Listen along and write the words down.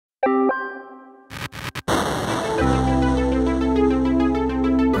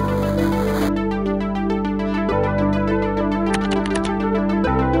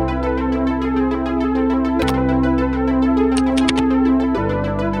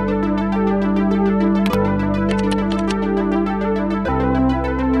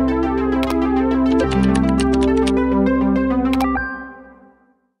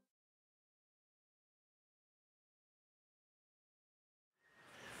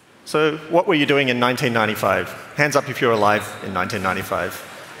So what were you doing in 1995? Hands up if you were alive in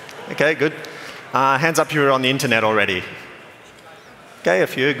 1995. OK, good. Hands up if you were on the internet already. OK, a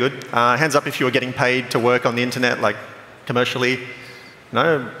few, good. Hands up if you were getting paid to work on the internet, like commercially.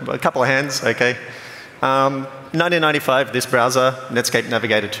 No? A couple of hands, OK. 1995, this browser, Netscape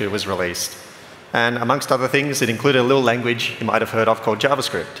Navigator 2, was released. And amongst other things, it included a little language you might have heard of called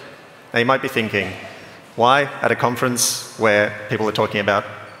JavaScript. Now, you might be thinking, why, at a conference where people are talking about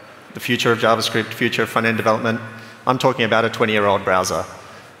the future of JavaScript, future of front-end development, I'm talking about a 20-year-old browser?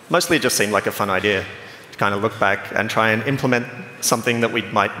 Mostly it just seemed like a fun idea to kind of look back and try and implement something that we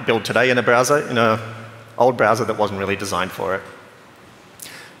might build today in a browser, in an old browser that wasn't really designed for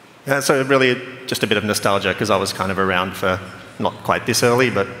it. So really just a bit of nostalgia, because I was kind of around for not quite this early,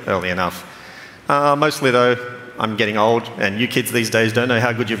 but early enough. Mostly, though, I'm getting old, and you kids these days don't know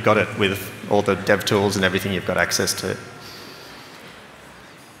how good you've got it with all the dev tools and everything you've got access to.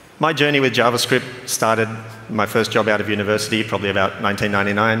 My journey with JavaScript started my first job out of university, probably about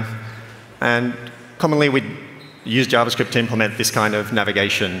 1999. And commonly, we'd use JavaScript to implement this kind of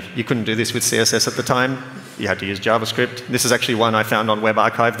navigation. You couldn't do this with CSS at the time. You had to use JavaScript. This is actually one I found on Web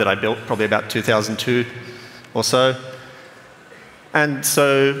Archive that I built probably about 2002 or so. And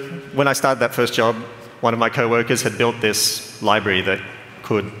so when I started that first job, one of my coworkers had built this library that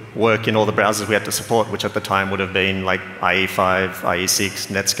could work in all the browsers we had to support, which at the time would have been like IE5, IE6,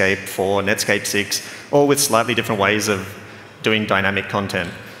 Netscape 4, Netscape 6, all with slightly different ways of doing dynamic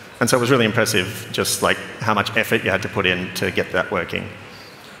content. And so it was really impressive, just like how much effort you had to put in to get that working.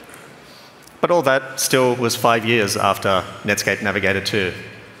 But all that still was 5 years after Netscape Navigator 2.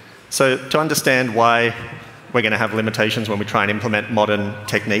 So to understand why we're going to have limitations when we try and implement modern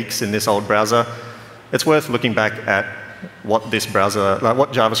techniques in this old browser, it's worth looking back at what this browser,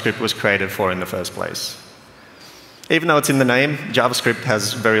 what JavaScript was created for in the first place. Even though it's in the name, JavaScript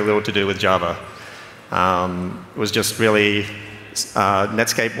has very little to do with Java. It was just really,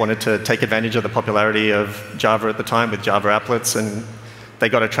 Netscape wanted to take advantage of the popularity of Java at the time with Java applets, and they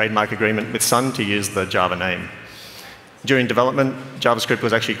got a trademark agreement with Sun to use the Java name. During development, JavaScript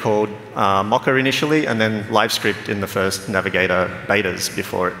was actually called Mocha initially, and then LiveScript in the first Navigator betas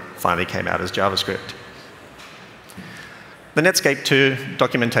before it finally came out as JavaScript. The Netscape 2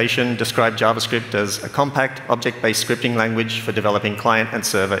 documentation described JavaScript as a compact, object-based scripting language for developing client and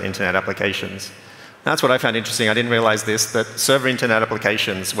server internet applications. That's what I found interesting. I didn't realize this, that server internet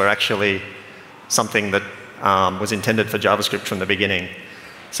applications were actually something that was intended for JavaScript from the beginning.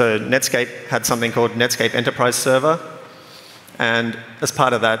 So Netscape had something called Netscape Enterprise Server, and as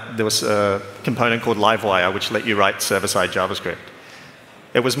part of that, there was a component called Livewire, which let you write server-side JavaScript.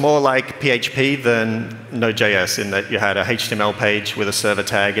 It was more like PHP than Node.js in that you had a HTML page with a server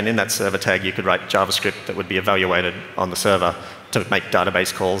tag, and in that server tag you could write JavaScript that would be evaluated on the server to make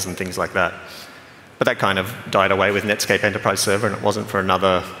database calls and things like that. But that kind of died away with Netscape Enterprise Server, and it wasn't for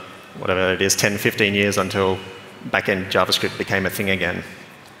another, whatever it is, 10, 15 years until back-end JavaScript became a thing again.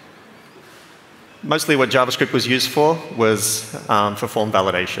 Mostly what JavaScript was used for was for form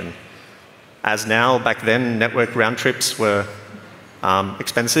validation. As now, back then, network round trips were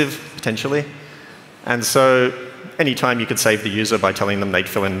expensive, potentially. And so any time you could save the user by telling them they'd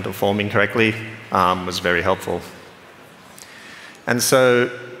fill in the form incorrectly was very helpful. And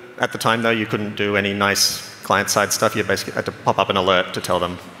so at the time, though, you couldn't do any nice client-side stuff. You basically had to pop up an alert to tell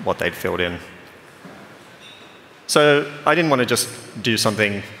them what they'd filled in. So I didn't want to just do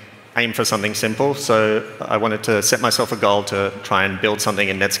something, aim for something simple. So I wanted to set myself a goal to try and build something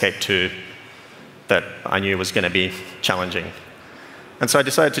in Netscape 2 that I knew was going to be challenging. And so I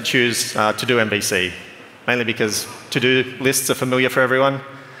decided to choose TodoMVC, mainly because to-do lists are familiar for everyone.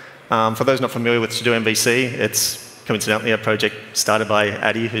 For those not familiar with TodoMVC, it's coincidentally a project started by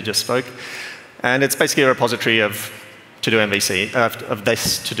Addy, who just spoke. And it's basically a repository of TodoMVC, of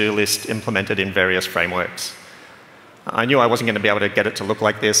this to-do list implemented in various frameworks. I knew I wasn't going to be able to get it to look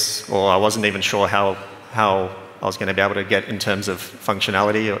like this, or I wasn't even sure how I was going to be able to get in terms of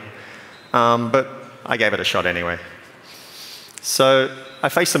functionality. But I gave it a shot anyway. So I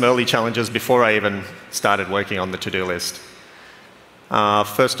faced some early challenges before I even started working on the to-do list.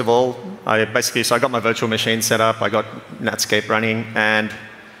 First of all, I got my virtual machine set up, I got Netscape running, and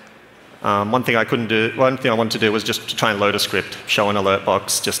one thing I wanted to do was just to try and load a script, show an alert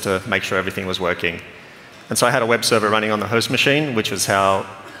box, just to make sure everything was working. And so I had a web server running on the host machine, which was how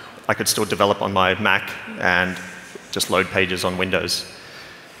I could still develop on my Mac and just load pages on Windows.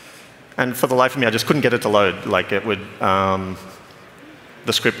 And for the life of me, I just couldn't get it to load. Like it would,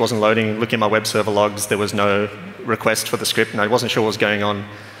 the script wasn't loading. Looking at my web server logs, there was no request for the script, and I wasn't sure what was going on.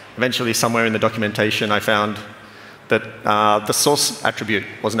 Eventually, somewhere in the documentation, I found that the source attribute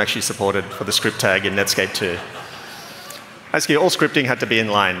wasn't actually supported for the script tag in Netscape 2. Basically, all scripting had to be in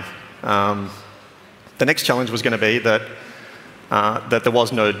line. The next challenge was going to be that there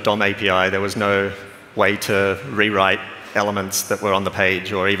was no DOM API. There was no way to rewrite elements that were on the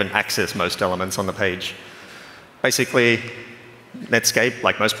page or even access most elements on the page. Basically, Netscape,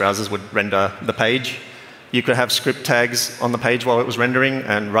 like most browsers, would render the page. You could have script tags on the page while it was rendering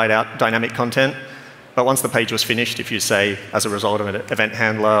and write out dynamic content. But once the page was finished, if you say, as a result of an event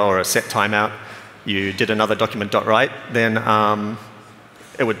handler or a set timeout, you did another document.write, then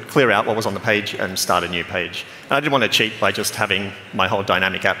it would clear out what was on the page and start a new page. And I didn't want to cheat by just having my whole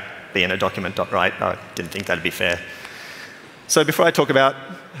dynamic app be in a document.write. I didn't think that'd be fair. So before I talk about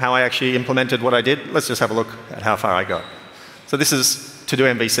how I actually implemented what I did, let's just have a look at how far I got. So this is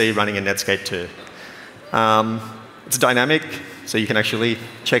TodoMVC running in Netscape 2. It's dynamic, so you can actually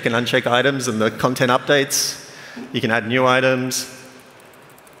check and uncheck items and the content updates. You can add new items.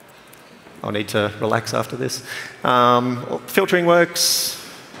 I'll need to relax after this. Filtering works.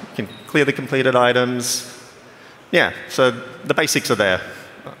 You can clear the completed items. Yeah, so the basics are there.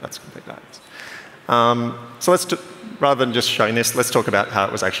 Oh, that's complete items. So rather than just showing this, let's talk about how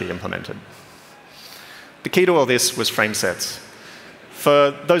it was actually implemented. The key to all this was frame sets.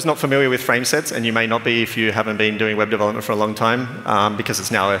 For those not familiar with frame sets, and you may not be if you haven't been doing web development for a long time, because it's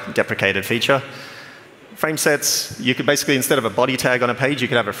now a deprecated feature, frame sets, you could basically, instead of a body tag on a page, you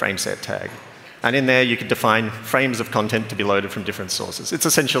could have a frame set tag. And in there, you could define frames of content to be loaded from different sources. It's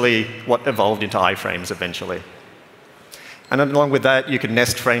essentially what evolved into iframes eventually. And then along with that, you could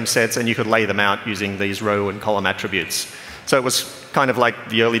nest frame sets, and you could lay them out using these row and column attributes. So it was kind of like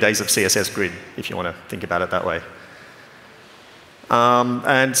the early days of CSS Grid, if you want to think about it that way.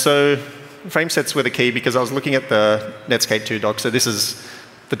 And so frame sets were the key because I was looking at the Netscape 2 doc. So this is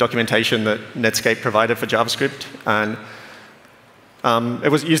the documentation that Netscape provided for JavaScript. And it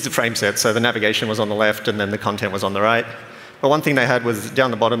was used the frame set. So the navigation was on the left, and then the content was on the right. But one thing they had was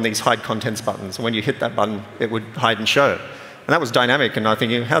down the bottom these hide contents buttons. And when you hit that button, it would hide and show. And that was dynamic. And I was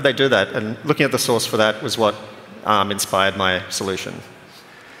thinking, how'd they do that? And looking at the source for that was what inspired my solution.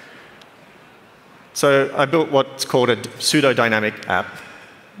 So I built what's called a pseudo-dynamic app.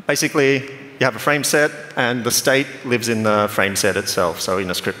 Basically, you have a frame set, and the state lives in the frame set itself. So in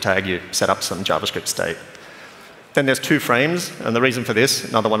a script tag, you set up some JavaScript state. Then there's two frames, and the reason for this,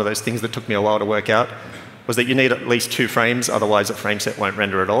 another one of those things that took me a while to work out, was that you need at least two frames, otherwise a frame set won't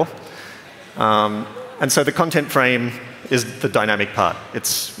render at all. And so the content frame is the dynamic part.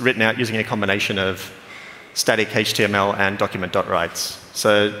 It's written out using a combination of static HTML and document.writes.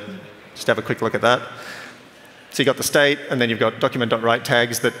 So just have a quick look at that. So you've got the state, and then you've got document.write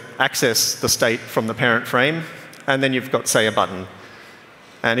tags that access the state from the parent frame, and then you've got, say, a button.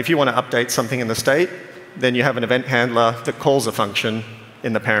 And if you want to update something in the state, then you have an event handler that calls a function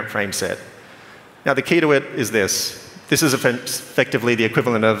in the parent frame set. Now, the key to it is this. This is effectively the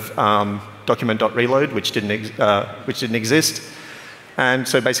equivalent of document.reload, which didn't exist. And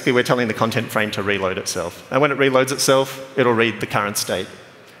so basically, we're telling the content frame to reload itself. And when it reloads itself, it'll read the current state.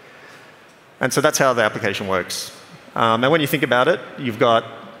 And so that's how the application works. And when you think about it, you've got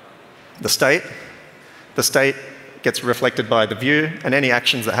the state. The state gets reflected by the view, and any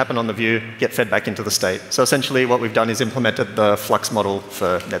actions that happen on the view get fed back into the state. So essentially, what we've done is implemented the Flux model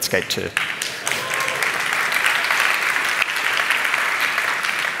for Netscape 2.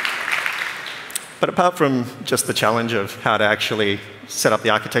 But apart from just the challenge of how to actually set up the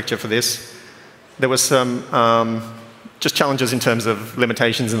architecture for this, there was some just challenges in terms of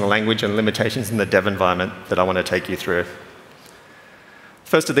limitations in the language and limitations in the dev environment that I want to take you through.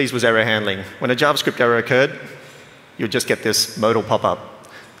 First of these was error handling. When a JavaScript error occurred, you would just get this modal pop-up.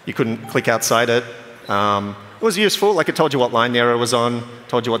 You couldn't click outside it. It was useful, like it told you what line the error was on,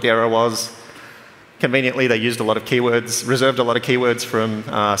 told you what the error was. Conveniently, they used a lot of keywords, reserved a lot of keywords from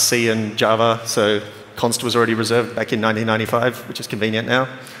C and Java, so const was already reserved back in 1995, which is convenient now.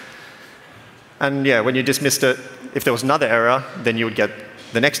 And yeah, when you dismissed it, if there was another error, then you would get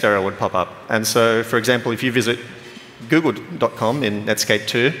the next error would pop up. And so, for example, if you visit google.com in Netscape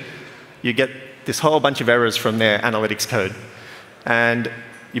 2, you get this whole bunch of errors from their analytics code. And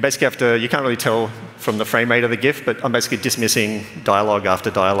you basically have to, you can't really tell from the frame rate of the GIF, but I'm basically dismissing dialogue after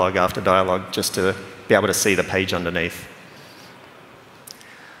dialogue after dialogue just to be able to see the page underneath.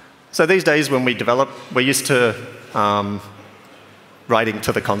 So these days when we develop, we're used to writing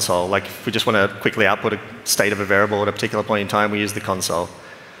to the console. Like if we just want to quickly output a state of a variable at a particular point in time, we use the console.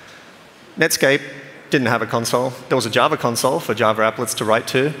 Netscape didn't have a console. There was a Java console for Java applets to write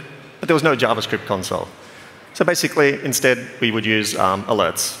to, but there was no JavaScript console. So basically, instead, we would use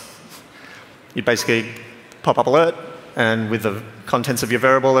alerts. You'd basically pop-up alert and with the contents of your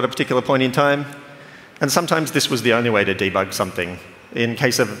variable at a particular point in time. And sometimes this was the only way to debug something. In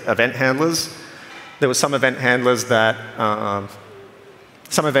case of event handlers, there were some event handlers that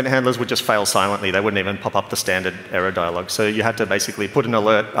would just fail silently. They wouldn't even pop up the standard error dialog. So you had to basically put an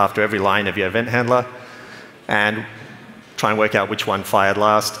alert after every line of your event handler and try and work out which one fired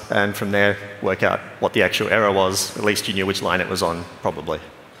last, and from there work out what the actual error was. At least you knew which line it was on, probably.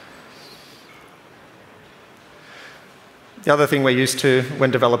 The other thing we're used to when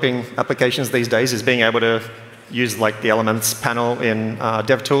developing applications these days is being able to use like the elements panel in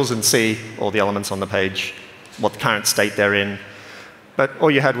DevTools and see all the elements on the page, what the current state they're in. But all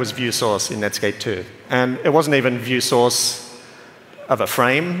you had was view source in Netscape 2. And it wasn't even view source of a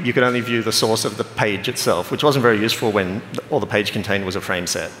frame. You could only view the source of the page itself, which wasn't very useful when all the page contained was a frame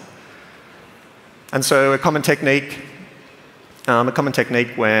set. And so a common technique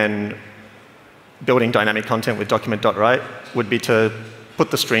when building dynamic content with document.write would be to put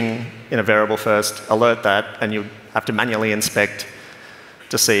the string in a variable first, alert that, and you have to manually inspect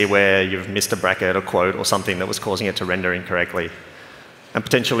to see where you've missed a bracket or quote or something that was causing it to render incorrectly. And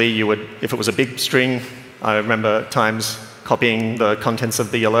potentially you would, if it was a big string, I remember times copying the contents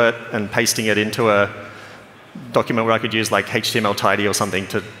of the alert and pasting it into a document where I could use like HTML tidy or something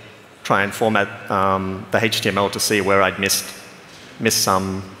to try and format the HTML to see where I'd missed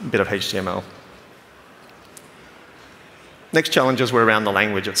some bit of HTML. Next challenges were around the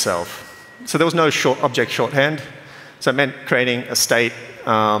language itself. So there was no object shorthand. So it meant creating a state,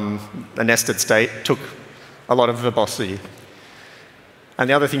 a nested state, took a lot of verbosity. And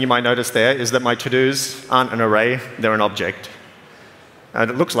the other thing you might notice there is that my to-dos aren't an array, they're an object.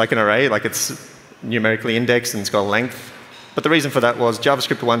 And it looks like an array, like it's numerically indexed and it's got a length. But the reason for that was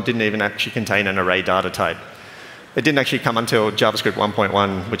JavaScript 1 didn't even actually contain an array data type. It didn't actually come until JavaScript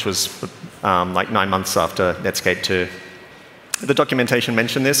 1.1, which was like 9 months after Netscape 2. The documentation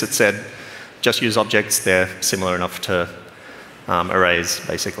mentioned this. It said, just use objects. They're similar enough to arrays,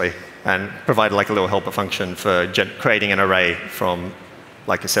 basically, and provided like a little helper function for creating an array from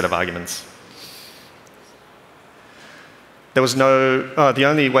like a set of arguments. There was no, the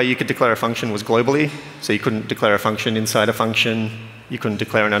only way you could declare a function was globally. So you couldn't declare a function inside a function. You couldn't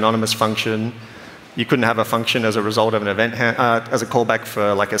declare an anonymous function. You couldn't have a function as a result of an event, as a callback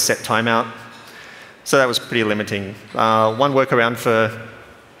for like a set timeout. So that was pretty limiting. One workaround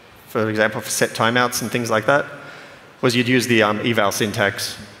for example, for set timeouts and things like that was you'd use the eval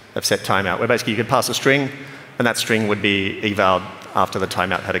syntax of set timeout, where basically you could pass a string, and that string would be evaled after the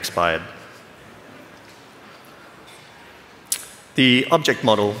timeout had expired. The object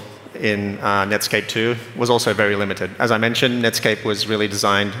model in Netscape 2 was also very limited. As I mentioned, Netscape was really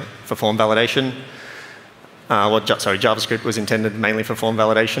designed for form validation. JavaScript was intended mainly for form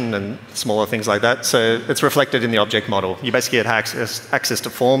validation and smaller things like that. So it's reflected in the object model. You basically had access to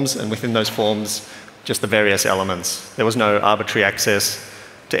forms, and within those forms, just the various elements. There was no arbitrary access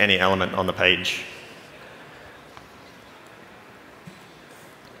to any element on the page.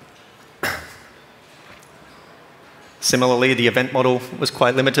 Similarly, the event model was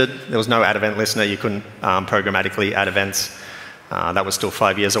quite limited. There was no add event listener. You couldn't programmatically add events. That was still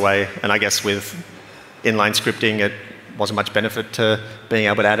 5 years away. And I guess with inline scripting, it wasn't much benefit to being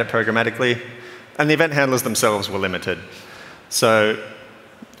able to add it programmatically. And the event handlers themselves were limited. So,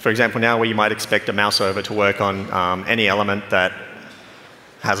 for example, now where you might expect a mouse over to work on any element that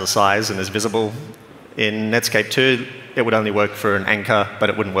has a size and is visible, in Netscape 2, it would only work for an anchor,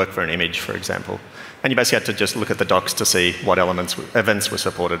 but it wouldn't work for an image, for example. And you basically had to just look at the docs to see what events were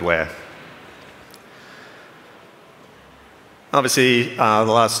supported where. Obviously, the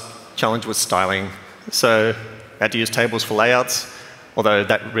last challenge was styling. So I had to use tables for layouts, although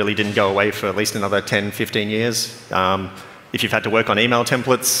that really didn't go away for at least another 10, 15 years. If you've had to work on email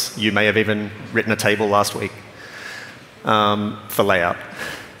templates, you may have even written a table last week for layout.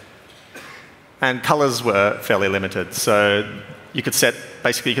 And colors were fairly limited. So you could set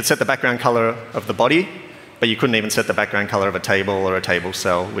the background color of the body, but you couldn't even set the background color of a table or a table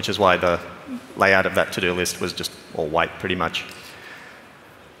cell, which is why the layout of that to-do list was just all white, pretty much.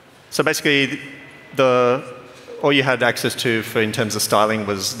 So basically, all you had access to in terms of styling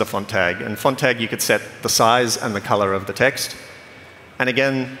was the font tag. And font tag, you could set the size and the color of the text. And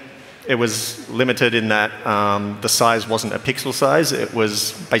again, it was limited in that the size wasn't a pixel size. It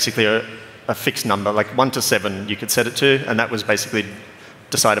was basically a fixed number, like 1 to 7 you could set it to, and that was basically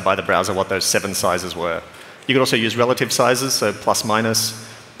decided by the browser what those 7 sizes were. You could also use relative sizes, so plus minus,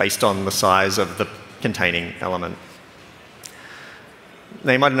 based on the size of the containing element.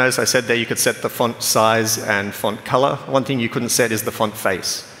 Now you might have noticed I said there you could set the font size and font color. One thing you couldn't set is the font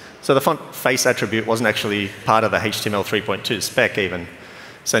face. So the font face attribute wasn't actually part of the HTML 3.2 spec even.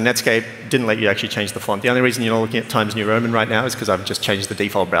 So Netscape didn't let you actually change the font. The only reason you're not looking at Times New Roman right now is because I've just changed the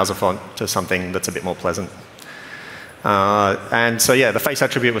default browser font to something that's a bit more pleasant. And so yeah, the face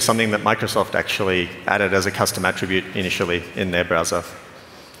attribute was something that Microsoft actually added as a custom attribute initially in their browser.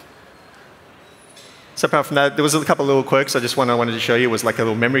 So apart from that, there was a couple of little quirks. One I wanted to show you was like a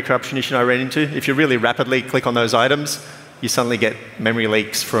little memory corruption issue I ran into. If you really rapidly click on those items, you suddenly get memory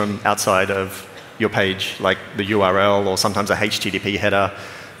leaks from outside of your page, like the URL or sometimes a HTTP header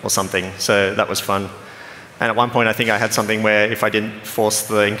or something. So that was fun. And at one point, I think I had something where if I didn't force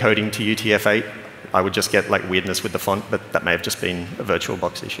the encoding to UTF-8, I would just get like weirdness with the font, but that may have just been a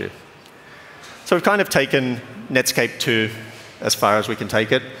VirtualBox issue. So we've kind of taken Netscape 2 as far as we can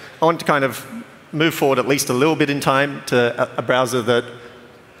take it. I want to kind of move forward at least a little bit in time to a browser that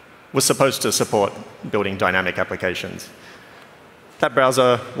was supposed to support building dynamic applications. That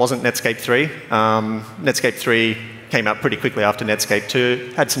browser wasn't Netscape 3. Netscape 3 came out pretty quickly after Netscape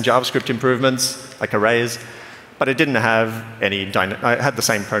 2, had some JavaScript improvements, like arrays, but it didn't have any, it had the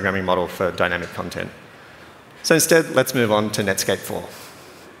same programming model for dynamic content. So instead, let's move on to Netscape 4.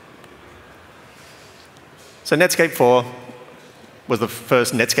 So Netscape 4 was the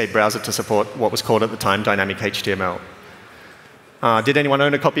first Netscape browser to support what was called at the time dynamic HTML. Did anyone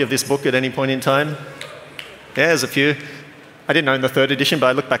own a copy of this book at any point in time? Yeah, there's a few. I didn't own the 3rd edition, but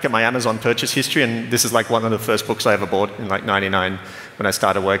I looked back at my Amazon purchase history, and this is like one of the first books I ever bought in like '99 when I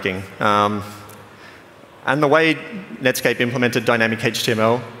started working. And the way Netscape implemented dynamic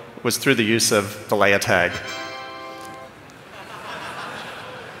HTML was through the use of the layer tag.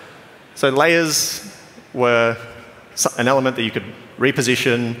 So layers were an element that you could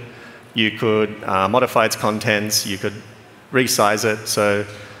reposition, you could modify its contents, you could resize it. So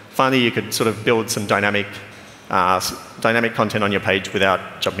finally, you could sort of build some dynamic content on your page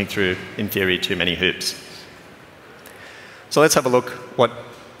without jumping through, in theory, too many hoops. So let's have a look what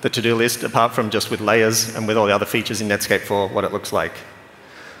the to-do list, apart from just with layers and with all the other features in Netscape 4, what it looks like.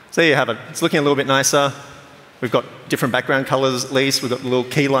 So there you have it. It's looking a little bit nicer. We've got different background colors at least. We've got a little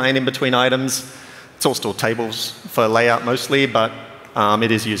key line in between items. It's all still tables for layout mostly, but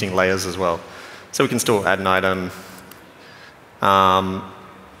it is using layers as well. So we can still add an item.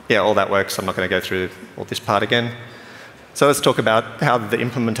 Yeah, all that works. I'm not going to go through all this part again. So let's talk about how the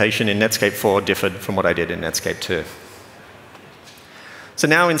implementation in Netscape 4 differed from what I did in Netscape 2. So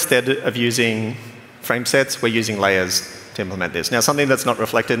now instead of using frame sets, we're using layers to implement this. Now something that's not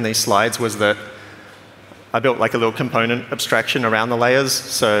reflected in these slides was that I built like a little component abstraction around the layers.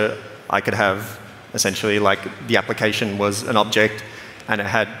 So I could have essentially like the application was an object and it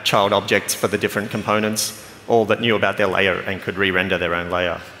had child objects for the different components, all that knew about their layer and could re-render their own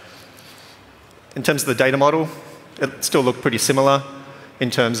layer. In terms of the data model, it still looked pretty similar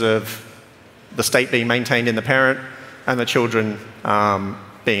in terms of the state being maintained in the parent and the children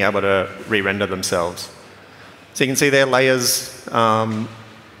being able to re-render themselves. So you can see their layers,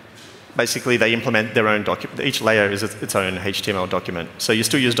 basically they implement their own document. Each layer is its own HTML document. So you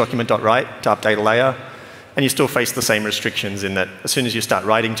still use document.write to update a layer, and you still face the same restrictions in that as soon as you start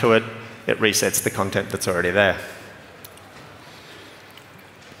writing to it, it resets the content that's already there.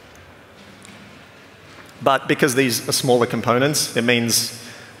 But because these are smaller components, it means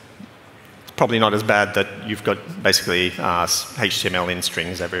it's probably not as bad that you've got basically HTML in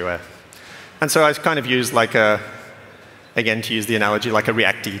strings everywhere. And so I kind of used like again to use the analogy, like a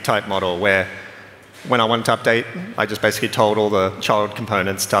React-y type model where when I wanted to update, I just basically told all the child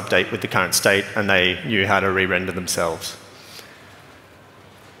components to update with the current state, and they knew how to re-render themselves.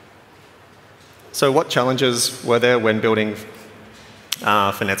 So what challenges were there when building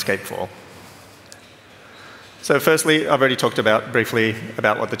for Netscape 4? So firstly, I've already talked about briefly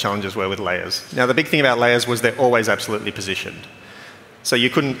about what the challenges were with layers. Now the big thing about layers was they're always absolutely positioned. So you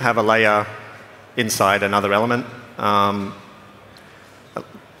couldn't have a layer inside another element.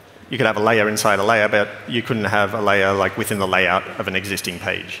 You could have a layer inside a layer, but you couldn't have a layer like within the layout of an existing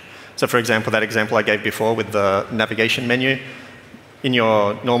page. So for example, that example I gave before with the navigation menu, in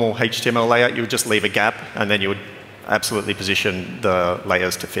your normal HTML layout, you would just leave a gap, and then you would absolutely position the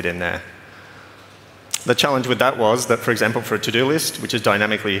layers to fit in there. The challenge with that was that, for example, for a to-do list, which is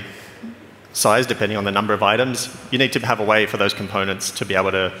dynamically sized depending on the number of items, you need to have a way for those components to be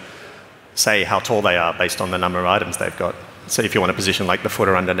able to say how tall they are based on the number of items they've got. So if you want to position like the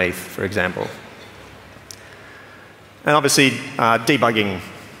footer underneath, for example. And obviously, debugging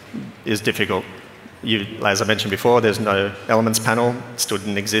is difficult. As I mentioned before, there's no elements panel. It still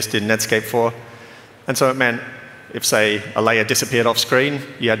didn't exist in Netscape 4. And so it meant if, say, a layer disappeared off screen,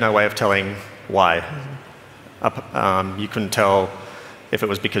 you had no way of telling why. You couldn't tell if it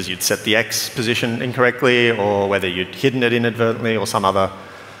was because you'd set the X position incorrectly, or whether you'd hidden it inadvertently, or some other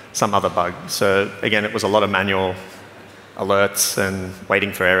bug. So again, it was a lot of manual alerts and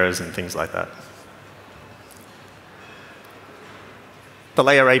waiting for errors and things like that. The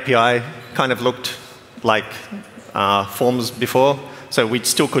layer API kind of looked like forms before, so we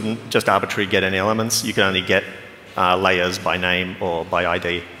still couldn't just arbitrarily get any elements. You could only get layers by name or by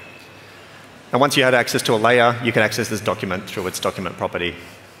ID. And once you had access to a layer, you could access this document through its document property.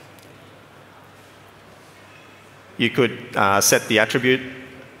 You could set the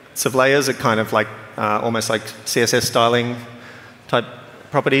attributes of layers at kind of like almost like CSS styling type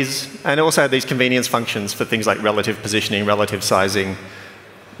properties. And it also had these convenience functions for things like relative positioning, relative sizing,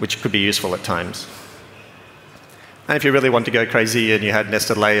 which could be useful at times. And if you really want to go crazy and you had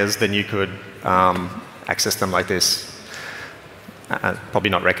nested layers, then you could access them like this. Probably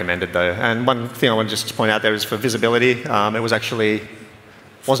not recommended, though. And one thing I want to just point out there is for visibility. It was actually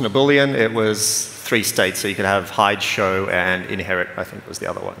wasn't a Boolean. It was 3 states. So you could have hide, show, and inherit, I think was the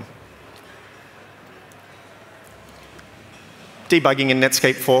other one. Debugging in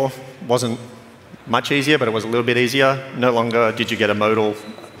Netscape 4 wasn't much easier, but it was a little bit easier. No longer did you get a modal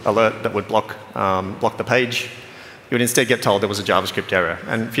alert that would block the page. You would instead get told there was a JavaScript error.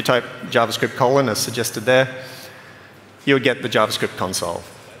 And if you type JavaScript : as suggested there, you would get the JavaScript console.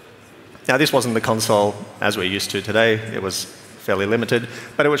 Now, this wasn't the console as we're used to today. It was fairly limited.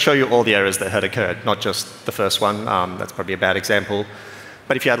 But it would show you all the errors that had occurred, not just the first one. That's probably a bad example.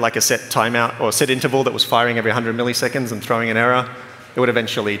 But if you had like a set timeout or set interval that was firing every 100 milliseconds and throwing an error, it would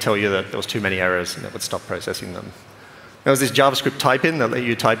eventually tell you that there was too many errors and it would stop processing them. There was this JavaScript type-in that let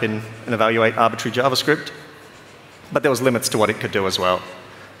you type in and evaluate arbitrary JavaScript. But there was limits to what it could do as well.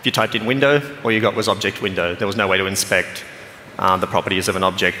 If you typed in window, all you got was object window. There was no way to inspect the properties of an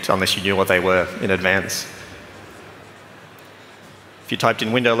object unless you knew what they were in advance. If you typed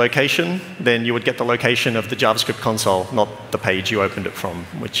in window location, then you would get the location of the JavaScript console, not the page you opened it from,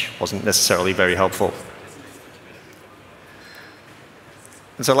 which wasn't necessarily very helpful.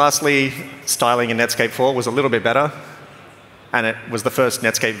 And so lastly, styling in Netscape 4 was a little bit better. And it was the first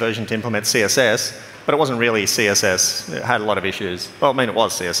Netscape version to implement CSS, but it wasn't really CSS. It had a lot of issues. Well, I mean, it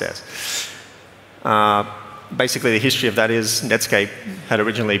was CSS. Basically, the history of that is Netscape had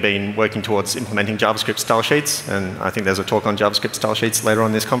originally been working towards implementing JavaScript style sheets, and I think there's a talk on JavaScript style sheets later on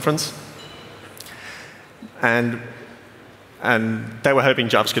in this conference. And they were hoping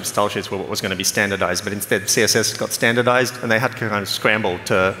JavaScript style sheets were what was going to be standardized, but instead CSS got standardized, and they had to kind of scramble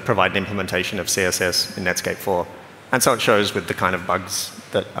to provide an implementation of CSS in Netscape 4. And so it shows with the kind of bugs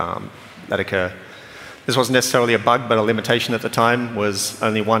that occur. This wasn't necessarily a bug, but a limitation at the time was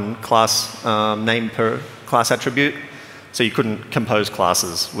only one class name per class attribute. So you couldn't compose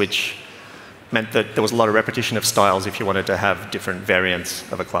classes, which meant that there was a lot of repetition of styles if you wanted to have different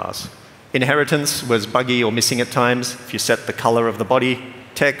variants of a class. Inheritance was buggy or missing at times. If you set the color of the body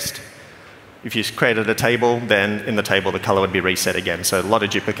text, if you created a table, then in the table the color would be reset again. So a lot of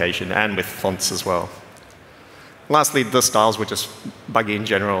duplication, and with fonts as well. Lastly, the styles were just buggy in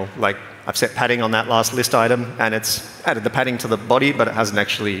general. Like, I've set padding on that last list item, and it's added the padding to the body, but it hasn't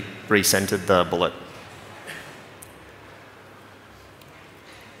actually recentered the bullet.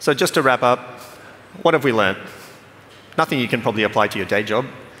 So just to wrap up, what have we learned? Nothing you can probably apply to your day job,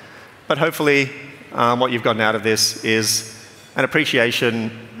 but hopefully what you've gotten out of this is an appreciation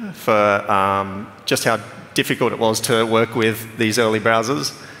for just how difficult it was to work with these early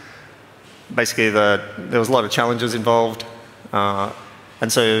browsers. Basically, there was a lot of challenges involved. And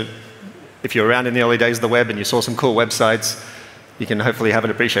so if you're around in the early days of the web and you saw some cool websites, you can hopefully have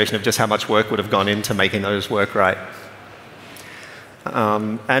an appreciation of just how much work would have gone into making those work right.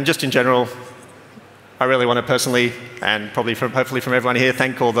 And just in general, I really want to personally, and probably hopefully from everyone here,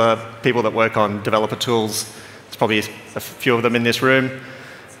 thank all the people that work on developer tools. There's probably a few of them in this room.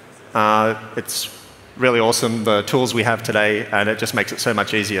 It's really awesome, the tools we have today, and it just makes it so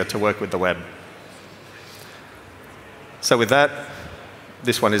much easier to work with the web. So with that,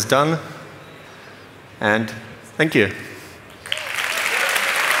 this one is done, and thank you.